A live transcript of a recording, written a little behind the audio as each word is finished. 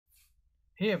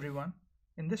Hey everyone,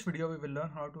 in this video we will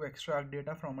learn how to extract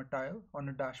data from a tile on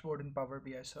a dashboard in Power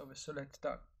BI service. So let's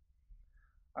start.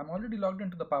 I'm already logged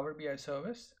into the Power BI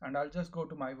service and I'll just go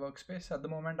to my workspace. At the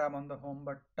moment I'm on the home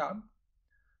tab.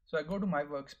 So I go to my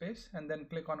workspace and then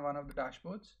click on one of the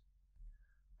dashboards.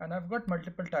 And I've got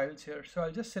multiple tiles here. So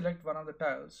I'll just select one of the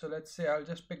tiles. So let's say I'll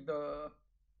just pick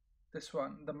this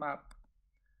one, the map.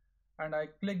 And I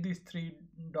click these three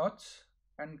dots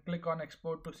and click on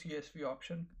export to CSV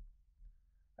option.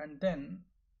 And then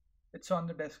it's on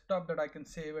the desktop that I can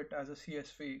save it as a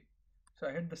CSV. So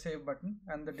I hit the save button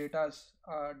and the data is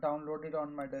downloaded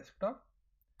on my desktop,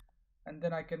 and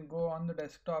then I can go on the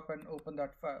desktop and open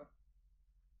that file.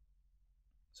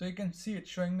 So you can see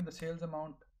it's showing me the sales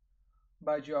amount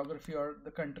by geography or the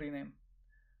country name,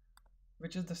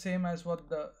 which is the same as what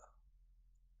the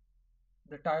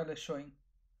tile is showing.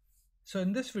 So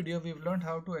in this video we've learned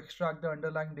how to extract the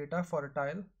underlying data for a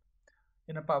tile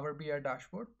in a Power BI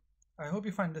dashboard. I hope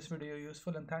you find this video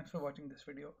useful and thanks for watching this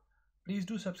video. Please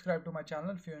do subscribe to my channel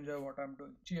if you enjoy what I'm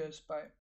doing. Cheers, bye.